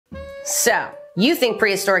So, you think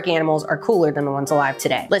prehistoric animals are cooler than the ones alive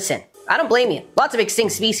today. Listen, I don't blame you. Lots of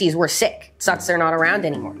extinct species were sick. Sucks they're not around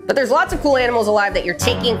anymore. But there's lots of cool animals alive that you're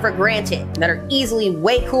taking for granted that are easily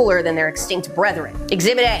way cooler than their extinct brethren.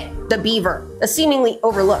 Exhibit A, the beaver, a seemingly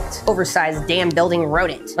overlooked, oversized dam building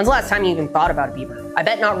rodent. When's the last time you even thought about a beaver? I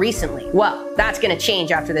bet not recently. Well, that's gonna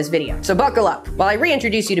change after this video. So buckle up while I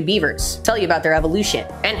reintroduce you to beavers, tell you about their evolution,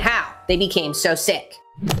 and how they became so sick.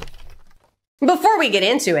 Before we get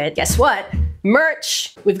into it, guess what?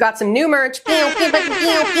 Merch! We've got some new merch.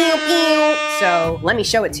 So let me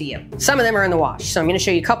show it to you. Some of them are in the wash, so I'm gonna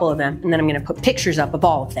show you a couple of them, and then I'm gonna put pictures up of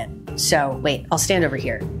all of them. So wait, I'll stand over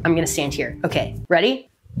here. I'm gonna stand here. Okay,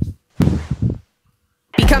 ready?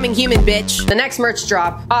 Becoming human, bitch. The next merch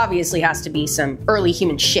drop obviously has to be some early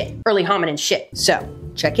human shit, early hominin shit. So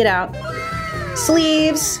check it out.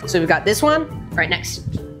 Sleeves. So we've got this one right next.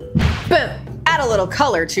 Boom. Add a little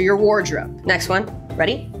color to your wardrobe. Next one.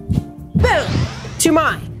 Ready? Boom! To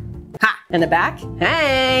mine. Ha! In the back.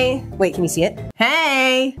 Hey! Wait, can you see it?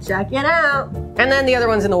 Hey! Check it out. And then the other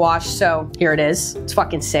one's in the wash, so here it is. It's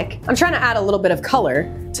fucking sick. I'm trying to add a little bit of color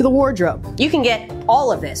to the wardrobe. You can get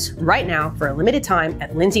all of this right now for a limited time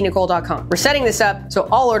at lindsaynikole.com. We're setting this up so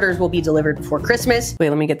all orders will be delivered before Christmas. Wait,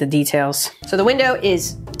 let me get the details. So the window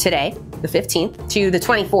is today, the 15th, to the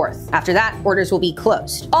 24th. After that, orders will be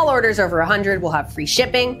closed. All orders over 100 will have free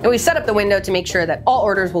shipping, and we set up the window to make sure that all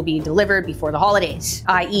orders will be delivered before the holidays,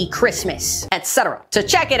 i.e. Christmas, etc. So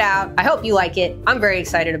check it out. I hope you like it. I'm very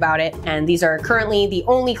excited about it, and these are currently the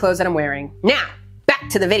only clothes that I'm wearing. Now, back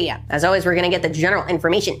to the video. As always, we're gonna get the general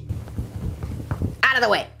information out of the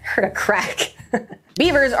way. Heard a crack.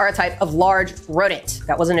 Beavers are a type of large rodent.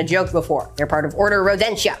 That wasn't a joke before. They're part of order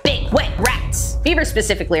Rodentia, big wet rats. Beavers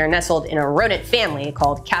specifically are nestled in a rodent family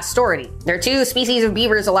called Castoridae. There are two species of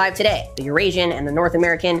beavers alive today, the Eurasian and the North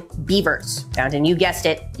American beavers, found in, you guessed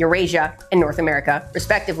it, Eurasia and North America,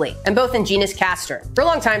 respectively, and both in genus Castor. For a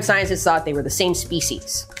long time, scientists thought they were the same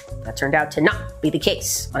species. That turned out to not be the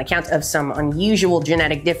case on account of some unusual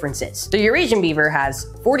genetic differences. The Eurasian beaver has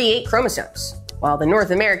 48 chromosomes, while the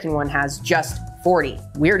North American one has just 40.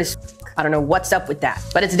 Weird as f***. I don't know what's up with that,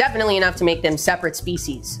 but it's definitely enough to make them separate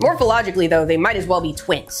species. Morphologically though, they might as well be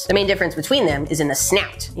twins. The main difference between them is in the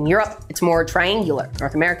snout. In Europe, it's more triangular.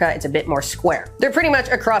 North America, it's a bit more square. They're pretty much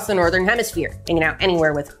across the northern hemisphere, hanging out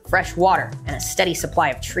anywhere with fresh water and a steady supply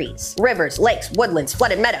of trees. Rivers, lakes, woodlands,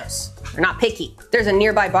 flooded meadows. They're not picky. If there's a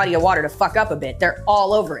nearby body of water to fuck up a bit, they're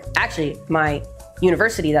all over it. Actually, my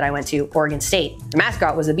university that I went to, Oregon State, the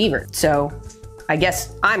mascot was a beaver. So I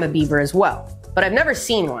guess I'm a beaver as well. But I've never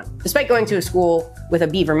seen one. Despite going to a school with a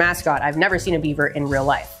beaver mascot, I've never seen a beaver in real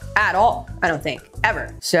life. At all, I don't think,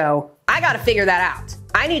 ever. So I gotta figure that out.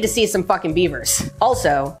 I need to see some fucking beavers.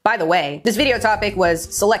 Also, by the way, this video topic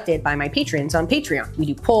was selected by my patrons on Patreon. We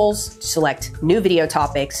do polls to select new video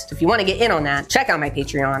topics. So if you want to get in on that, check out my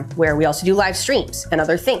Patreon, where we also do live streams and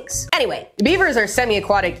other things. Anyway, the beavers are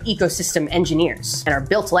semi-aquatic ecosystem engineers and are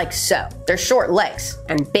built like so. Their short legs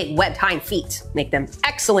and big webbed hind feet make them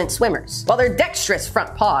excellent swimmers, while their dexterous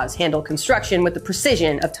front paws handle construction with the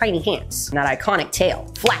precision of tiny hands. And that iconic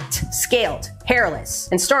tail, flat, scaled, hairless,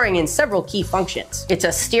 and starring in several key functions. It's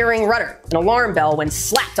a steering rudder, an alarm bell when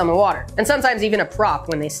slapped on the water, and sometimes even a prop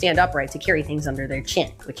when they stand upright to carry things under their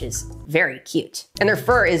chin, which is very cute. And their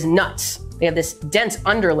fur is nuts. They have this dense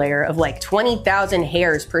underlayer of like 20,000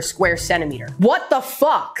 hairs per square centimeter. What the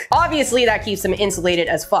fuck? Obviously that keeps them insulated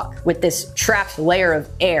as fuck with this trapped layer of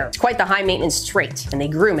air. It's quite the high maintenance trait, and they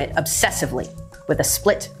groom it obsessively with a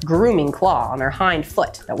split grooming claw on their hind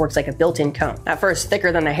foot that works like a built-in comb. That fur is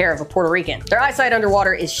thicker than the hair of a Puerto Rican. Their eyesight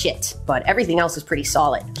underwater is shit, but everything else is pretty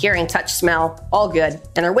solid. Hearing, touch, smell, all good,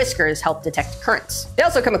 and their whiskers help detect currents. They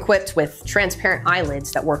also come equipped with transparent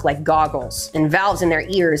eyelids that work like goggles, and valves in their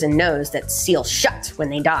ears and nose that seal shut when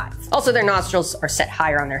they dive. Also, their nostrils are set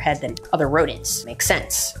higher on their head than other rodents. Makes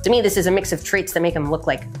sense. To me, this is a mix of traits that make them look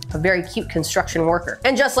like a very cute construction worker.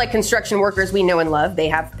 And just like construction workers we know and love, they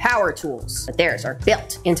have power tools, but theirs are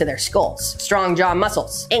built into their skulls. Strong jaw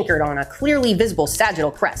muscles, anchored on a clearly visible sagittal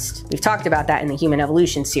crest. We've talked about that in the Human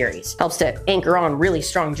Evolution series. Helps to anchor on really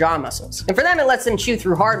strong jaw muscles. And for them, it lets them chew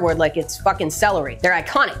through hardwood like it's fucking celery. Their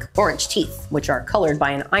iconic orange teeth, which are colored by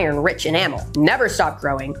an iron-rich enamel, never stop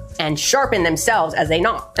growing and sharpen themselves as they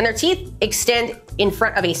gnaw. And their teeth extend in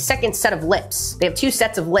front of a second set of lips. They have two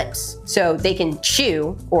sets of lips, so they can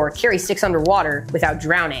chew or carry sticks underwater without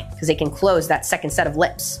drowning, because they can close that second set of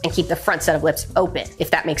lips and keep the front set of lips open,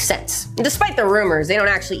 if that makes sense. And despite the rumors, they don't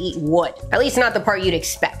actually eat wood, at least not the part you'd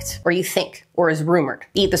expect, or you think, or is rumored.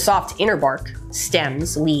 They eat the soft inner bark,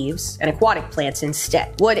 stems, leaves, and aquatic plants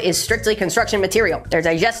instead. Wood is strictly construction material. Their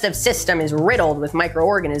digestive system is riddled with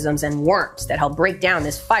microorganisms and worms that help break down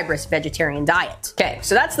this fibrous vegetarian diet. Okay,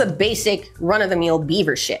 so that's the basic run-of-the-mill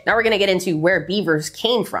beaver shit. Now we're gonna get into where beavers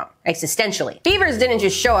came from, existentially. Beavers didn't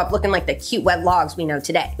just show up looking like the cute wet logs we know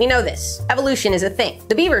today. We know this. Evolution is a thing.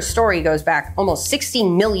 The beaver story goes back almost 60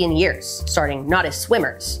 million years, starting not as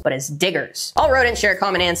swimmers, but as diggers. All rodents share a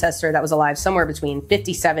common ancestor that was alive somewhere between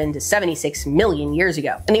 57 to 76 million years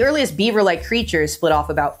ago. And the earliest beaver-like creatures split off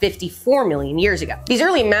about 54 million years ago. These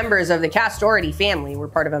early members of the Castoridae family were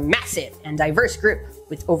part of a massive and diverse group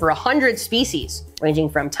with over 100 species, ranging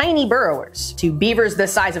from tiny burrowers to beavers the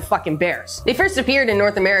size of fucking bears. They first appeared in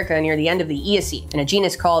North America near the end of the Eocene in a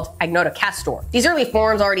genus called Agnotocastor. These early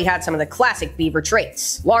forms already had some of the classic beaver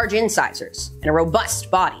traits: large incisors and a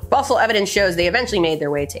robust body. Fossil evidence shows they eventually made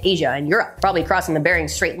their way to Asia and Europe, probably crossing the Bering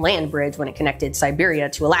Strait land bridge when it connected Siberia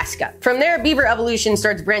to Alaska. From there, beaver evolution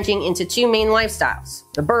starts branching into two main lifestyles: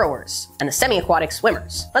 the burrowers and the semi-aquatic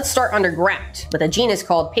swimmers. Let's start underground with a genus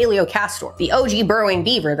called Paleocastor, the OG burrowing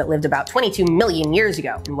beaver that lived about 22 million years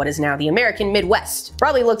ago in what is now the American Midwest.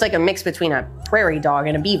 Probably looked like a mix between a prairie dog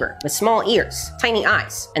and a beaver, with small ears, tiny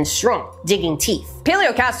eyes, and strong, digging teeth.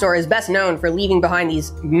 Paleocastor is best known for leaving behind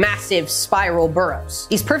these massive spiral burrows.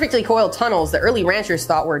 These perfectly coiled tunnels the early ranchers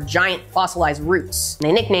thought were giant fossilized roots, and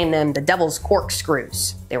they nicknamed them the Devil's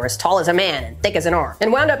Corkscrews. They were as tall as a man and thick as an arm,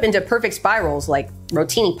 and wound up into perfect spirals like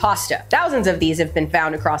rotini pasta. Thousands of these have been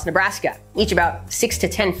found across Nebraska, each about 6 to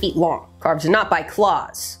 10 feet long, carved not by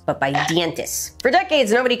claws, but by dientes. For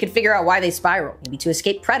decades, nobody could figure out why they spiral. Maybe to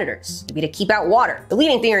escape predators, maybe to keep out water. The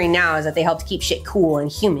leading theory now is that they help to keep shit cool and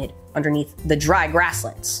humid underneath the dry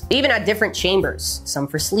grasslands. They even had different chambers, some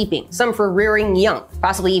for sleeping, some for rearing young,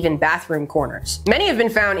 possibly even bathroom corners. Many have been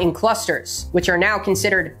found in clusters, which are now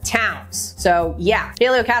considered towns. So yeah,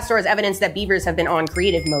 Paleocastor is evidence that beavers have been on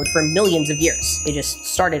creative mode for millions of years. They just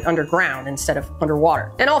started underground instead of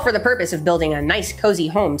underwater, and all for the purpose of building a nice cozy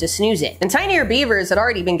home to snooze in. And tinier beavers had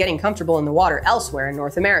already been getting comfortable in the water elsewhere in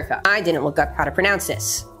North America. I didn't look up how to pronounce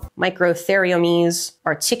this. Microtheriomes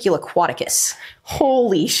articulaquaticus.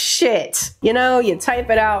 Holy shit. You know, you type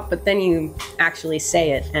it out, but then you actually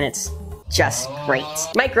say it, and it's just great.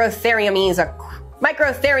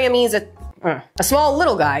 A small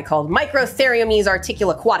little guy called Microtheriomes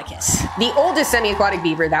articulaquaticus, the oldest semi-aquatic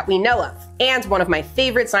beaver that we know of, and one of my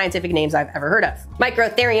favorite scientific names I've ever heard of.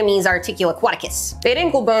 Microtheriomes articulaquaticus. They had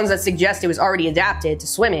ankle bones that suggest it was already adapted to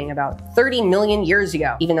swimming about 30 million years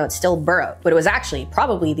ago, even though it still burrowed. But it was actually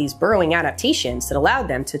probably these burrowing adaptations that allowed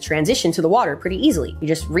them to transition to the water pretty easily. You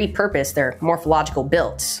just repurpose their morphological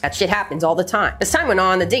builds. That shit happens all the time. As time went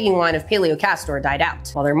on, the digging line of Paleocastor died out,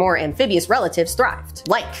 while their more amphibious relatives thrived,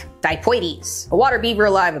 like Dipoides, a water beaver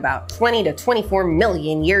alive about 20 to 24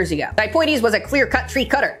 million years ago. Dipoides was a clear-cut tree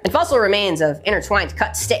cutter, and fossil remains of intertwined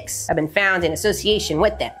cut sticks have been found in association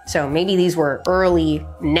with them. So maybe these were early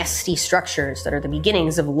nesty structures that are the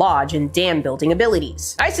beginnings of lodge and dam building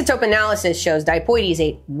abilities. Isotope analysis shows Dipoides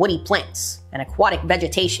ate woody plants and aquatic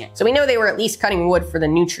vegetation, so we know they were at least cutting wood for the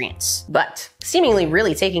nutrients, but seemingly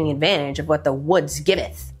really taking advantage of what the woods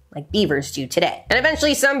giveth, like beavers do today. And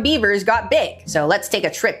eventually some beavers got big. So let's take a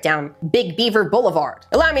trip down Big Beaver Boulevard.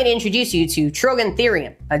 Allow me to introduce you to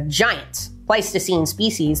Trogontherium, a giant Pleistocene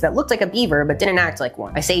species that looked like a beaver but didn't act like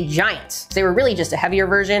one. I say giant, they were really just a heavier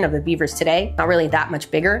version of the beavers today, not really that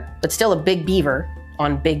much bigger, but still a big beaver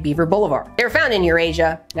on Big Beaver Boulevard. They were found in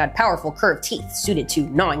Eurasia and had powerful curved teeth suited to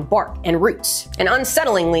gnawing bark and roots, and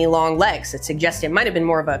unsettlingly long legs that suggest it might have been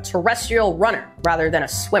more of a terrestrial runner rather than a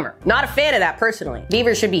swimmer. Not a fan of that personally.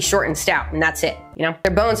 Beavers should be short and stout, and that's it. You know,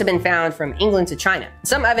 their bones have been found from England to China.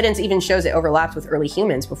 Some evidence even shows it overlapped with early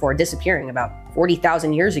humans before disappearing about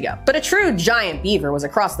 40,000 years ago. But a true giant beaver was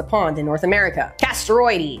across the pond in North America.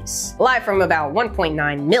 Castoroides, alive from about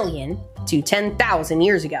 1.9 million to 10,000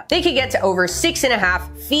 years ago. They could get to over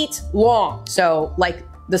 6.5 feet long. So like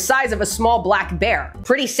the size of a small black bear.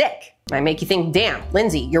 Pretty sick. Might make you think, damn,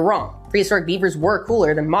 Lindsay, you're wrong. Prehistoric beavers were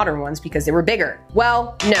cooler than modern ones because they were bigger.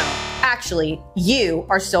 Well, no, actually, you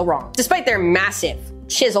are still wrong. Despite their massive,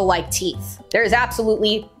 chisel-like teeth. There is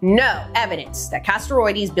absolutely no evidence that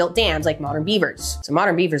Castoroides built dams like modern beavers, so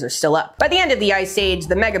modern beavers are still up. By the end of the Ice Age,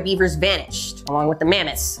 the mega beavers vanished, along with the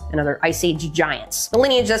mammoths and other Ice Age giants. The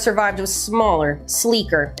lineage that survived was smaller,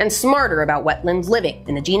 sleeker, and smarter about wetland living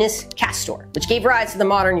in the genus Castor, which gave rise to the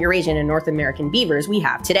modern Eurasian and North American beavers we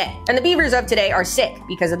have today. And the beavers of today are sick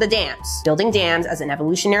because of the dams. Building dams as an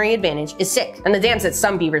evolutionary advantage is sick, and the dams that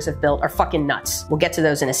some beavers have built are fucking nuts. We'll get to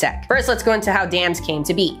those in a sec. First, let's go into how dams came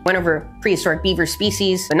to be. Went over prehistoric beaver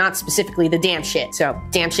species, but not specifically the dam shit, so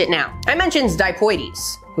dam shit now. I mentioned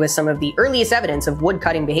Dipoides, who has some of the earliest evidence of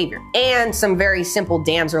wood-cutting behavior, and some very simple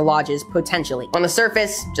dams or lodges, potentially. On the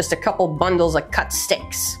surface, just a couple bundles of cut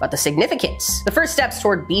sticks. But the significance, the first steps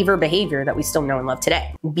toward beaver behavior that we still know and love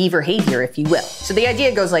today. Beaver-havior, if you will. So the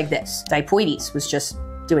idea goes like this. Dipoides was just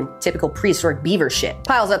doing typical prehistoric beaver shit.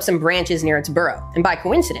 Piles up some branches near its burrow, and by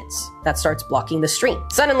coincidence, that starts blocking the stream.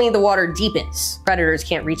 Suddenly, the water deepens. Predators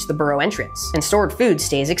can't reach the burrow entrance, and stored food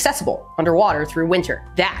stays accessible underwater through winter.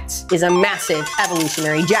 That is a massive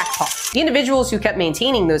evolutionary jackpot. The individuals who kept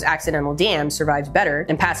maintaining those accidental dams survived better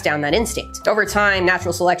and passed down that instinct. Over time,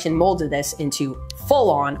 natural selection molded this into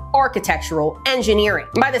full-on architectural engineering.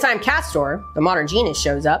 And by the time Castor, the modern genus,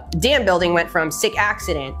 shows up, dam building went from sick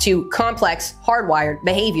accident to complex, hardwired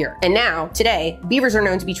behavior. And now, today, beavers are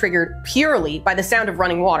known to be triggered purely by the sound of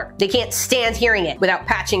running water. They can't stand hearing it without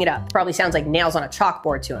patching it up. Probably sounds like nails on a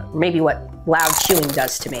chalkboard to them. Or maybe what loud chewing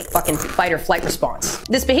does to me. Fucking fight or flight response.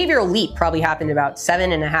 This behavioral leap probably happened about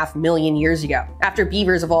 7.5 million years ago, after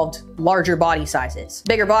beavers evolved larger body sizes.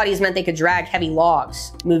 Bigger bodies meant they could drag heavy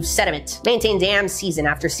logs, move sediment, maintain dams season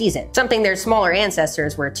after season, something their smaller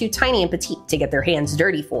ancestors were too tiny and petite to get their hands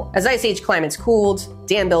dirty for. As Ice Age climates cooled,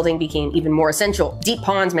 dam building became even more essential. Deep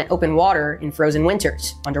ponds meant open water in frozen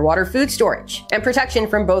winters, underwater food storage, and protection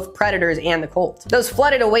from both predators and the cold. Those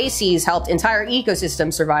flooded oases helped entire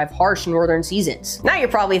ecosystems survive harsh northern seasons. Now you're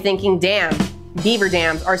probably thinking, damn, beaver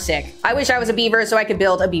dams are sick. I wish I was a beaver so I could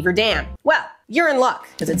build a beaver dam. Well, you're in luck,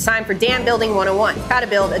 because it's time for Dam Building 101, how to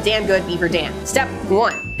build a damn good beaver dam. Step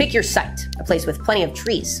 1, pick your site, a place with plenty of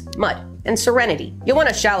trees, mud, and serenity. You'll want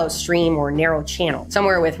a shallow stream or narrow channel,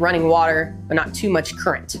 somewhere with running water, but not too much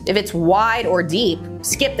current. If it's wide or deep,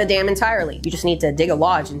 skip the dam entirely. You just need to dig a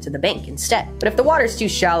lodge into the bank instead. But if the water's too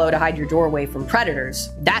shallow to hide your doorway from predators,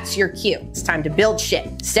 that's your cue. It's time to build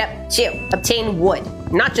shit. Step 2, obtain wood.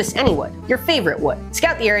 Not just any wood, your favorite wood.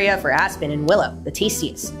 Scout the area for aspen and willow, the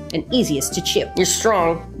tastiest and easiest to chew. Your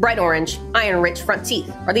strong, bright orange, iron-rich front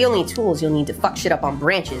teeth are the only tools you'll need to fuck shit up on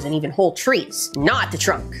branches and even whole trees, not the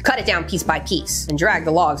trunk. Cut it down piece by piece and drag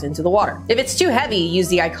the logs into the water. If it's too heavy, use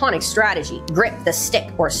the iconic strategy. Grip the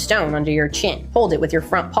stick or stone under your chin, hold it with your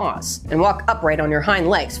front paws, and walk upright on your hind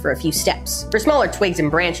legs for a few steps. For smaller twigs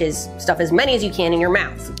and branches, stuff as many as you can in your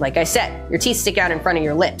mouth. Like I said, your teeth stick out in front of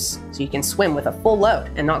your lips, so you can swim with a full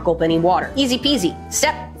load and not gulp any water. Easy peasy.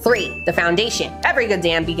 Step 3, the foundation. Every good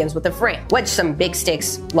dam begins with a frame. Wedge some big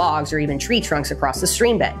sticks, logs, or even tree trunks across the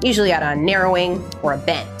stream bed, usually at a narrowing or a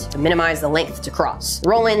bend to minimize the length to cross.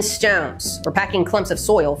 Roll in stones or packing clumps of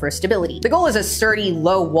soil for stability. The goal is a sturdy,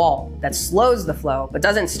 low wall that slows the flow but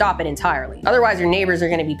doesn't stop it entirely. Otherwise, your neighbors are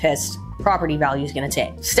going to be pissed. Property value is going to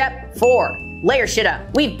take. Step 4, layer shit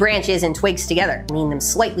up. Weave branches and twigs together, lean them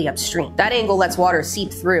slightly upstream. That angle lets water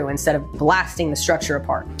seep through instead of blasting the structure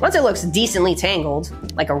apart. Once it looks decently tangled,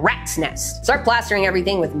 like a rat's nest, start plastering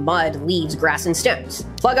everything with mud, leaves, grass, and stones.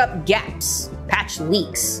 Plug up gaps, patch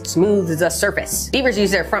leaks, smooth the surface. Beavers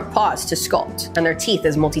use their front paws to sculpt, and their teeth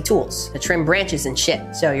as multi-tools to trim branches and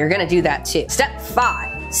shit, so you're gonna do that too. Step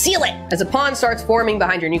 5, seal it. As a pond starts forming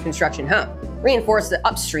behind your new construction home, reinforce the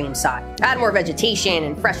upstream side. Add more vegetation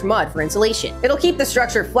and fresh mud for insulation. It'll keep the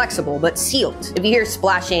structure flexible but sealed. If you hear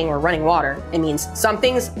splashing or running water, it means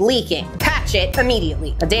something's leaking. Patch it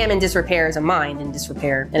immediately. A dam in disrepair is a mind in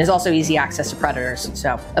disrepair and is also easy access to predators,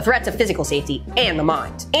 so a threat to physical safety and the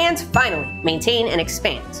mind. And finally, maintain and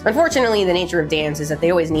expand. Unfortunately, the nature of dams is that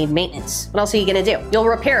they always need maintenance. What else are you gonna do? You'll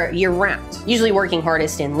repair it year-round, usually working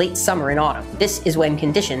hardest in late summer and autumn. This is when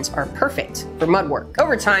conditions are perfect for mud work.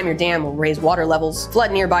 Over time, your dam will raise water levels,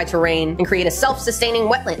 flood nearby terrain, and create a self-sustaining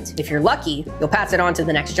wetland. If you're lucky, you'll pass it on to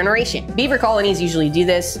the next generation. Beaver colonies usually do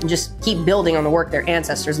this and just keep building on the work their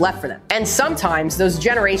ancestors left for them. And sometimes those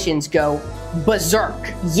generations go berserk.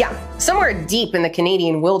 Yeah. Somewhere deep in the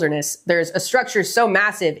Canadian wilderness, there's a structure so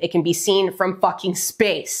massive it can be seen from fucking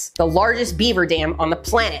space. The largest beaver dam on the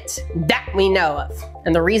planet that we know of.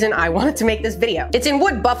 And the reason I wanted to make this video. It's in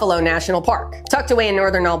Wood Buffalo National Park, tucked away in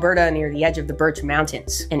northern Alberta near the edge of the Birch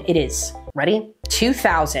Mountains. And it is Ready?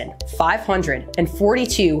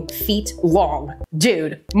 2,542 feet long.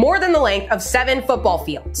 Dude, more than the length of 7 football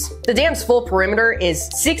fields. The dam's full perimeter is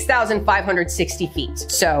 6,560 feet.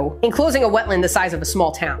 So, enclosing a wetland the size of a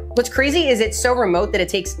small town. What's crazy is it's so remote that it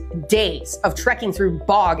takes days of trekking through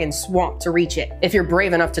bog and swamp to reach it, if you're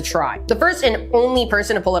brave enough to try. The first and only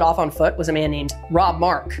person to pull it off on foot was a man named Rob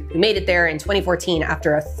Mark, who made it there in 2014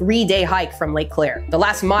 after a 3-day hike from Lake Claire. The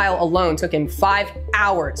last mile alone took him 5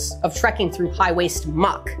 hours of trekking through high-waist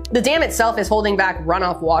muck. The dam itself is holding back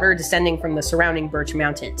runoff water descending from the surrounding Birch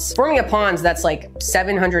Mountains, forming a pond that's like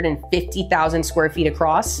 750,000 square feet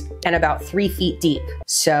across and about 3 feet deep.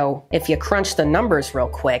 So if you crunch the numbers real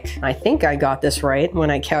quick, I think I got this right when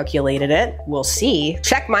I calculated it. We'll see.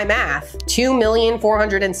 Check my math.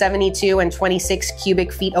 2,472,026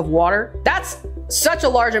 cubic feet of water. That's such a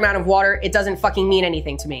large amount of water, it doesn't fucking mean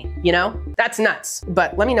anything to me, you know? That's nuts.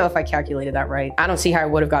 But let me know if I calculated that right. I don't see how I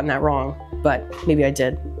would have gotten that wrong, but maybe I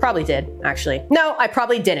did. Probably did, actually. No, I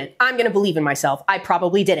probably didn't. I'm gonna believe in myself. I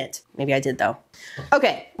probably didn't. Maybe I did though.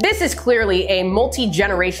 Okay, this is clearly a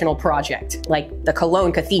multi-generational project, like the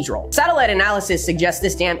Cologne Cathedral. Satellite analysis suggests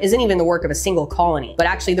this dam isn't even the work of a single colony, but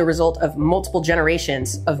actually the result of multiple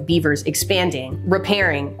generations of beavers expanding,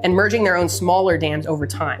 repairing, and merging their own smaller dams over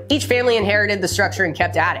time. Each family inherited the structure and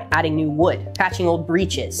kept at it, adding new wood, patching old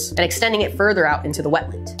breaches, and extending it further out into the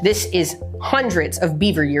wetland. This is hundreds of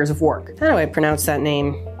beaver years of work. How do I pronounce that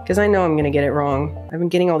name? Because I know I'm gonna get it wrong. I've been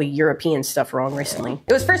getting all the European stuff wrong recently.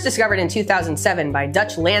 It was first discovered in 2007 by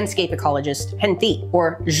Dutch landscape ecologist Hen Thie,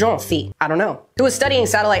 or Jean Thie, I don't know, who was studying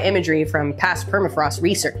satellite imagery from past permafrost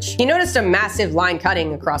research. He noticed a massive line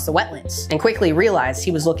cutting across the wetlands and quickly realized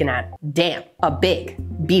he was looking at dam, a big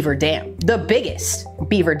beaver dam, the biggest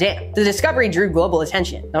beaver dam. The discovery drew global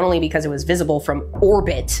attention, not only because it was visible from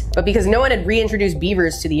orbit, but because no one had reintroduced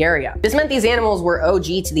beavers to the area. This meant these animals were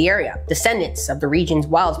OG to the area, descendants of the region's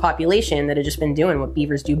wild population that had just been doing what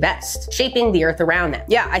beavers do best, shaping the earth around them.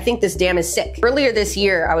 Yeah, I think this dam is sick. Earlier this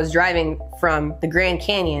year, I was driving from the Grand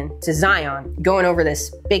Canyon to Zion, going over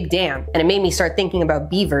this big dam, and it made me start thinking about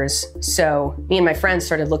beavers. So me and my friends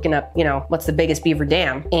started looking up, you know, what's the biggest beaver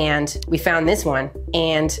dam? And we found this one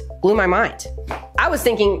and blew my mind. I was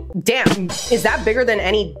thinking, damn, is that bigger than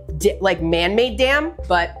any like man-made dam?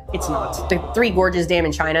 But it's not. The Three Gorges Dam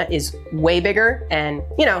in China is way bigger, and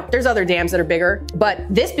you know, there's other dams that are bigger, but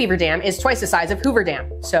this beaver dam is twice the size of Hoover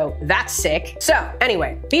Dam, so that's sick. So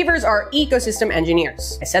anyway, beavers are ecosystem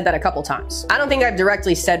engineers. I said that a couple times. I don't think I've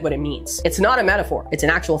directly said what it means. It's not a metaphor, it's an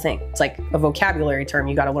actual thing. It's like a vocabulary term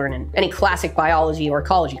you gotta learn in any classic biology or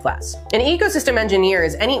ecology class. An ecosystem engineer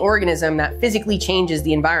is any organism that physically changes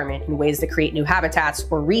the environment in ways that create new habitats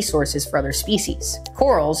or resources for other species.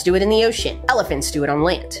 Corals do it in the ocean, elephants do it on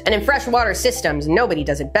land. And in freshwater systems, nobody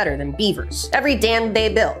does it better than beavers. Every dam they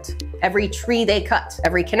build, every tree they cut,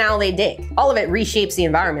 every canal they dig, all of it reshapes the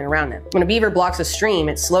environment around them. When a beaver blocks a stream,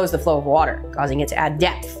 it slows the flow of water, causing it to add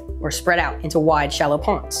depth or spread out into wide, shallow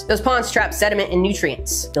ponds. Those ponds trap sediment and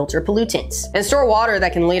nutrients, filter pollutants, and store water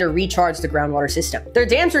that can later recharge the groundwater system. Their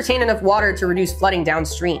dams retain enough water to reduce flooding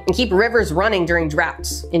downstream and keep rivers running during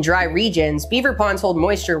droughts. In dry regions, beaver ponds hold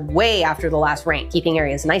moisture way after the last rain, keeping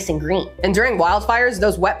areas nice and green. And during wildfires,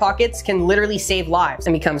 those wet pockets can literally save lives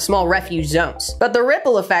and become small refuge zones. But the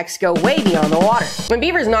ripple effects go way beyond the water. When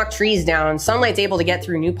beavers knock trees down, sunlight's able to get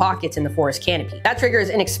through new pockets in the forest canopy. That triggers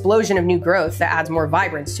an explosion of new growth that adds more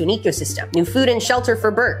vibrance to an ecosystem. New food and shelter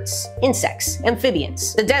for birds, insects,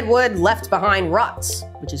 amphibians. The dead wood left behind rots,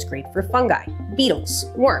 which is great for fungi, beetles,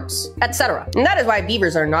 worms, etc. And that is why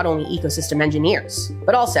beavers are not only ecosystem engineers,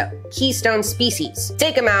 but also keystone species.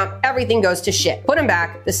 Take them out, everything goes to shit. Put them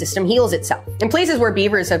back, the system heals itself. In places where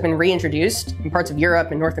beavers have been reintroduced, in parts of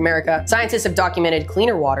Europe and North America, scientists have documented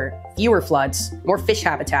cleaner water, fewer floods, more fish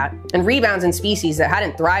habitat, and rebounds in species that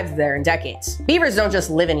hadn't thrived there in decades. Beavers don't just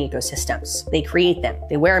live in ecosystems, they create them.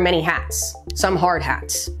 They wear many hats, some hard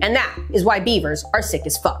hats. And that is why beavers are sick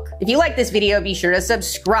as fuck. If you like this video, be sure to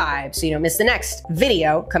subscribe so you don't miss the next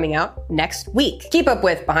video coming out next week. Keep up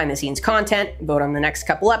with behind the scenes content, vote on the next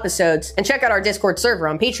couple episodes, and check out our Discord server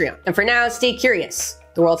on Patreon. And for now, stay curious.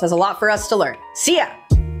 The world has a lot for us to learn. See ya!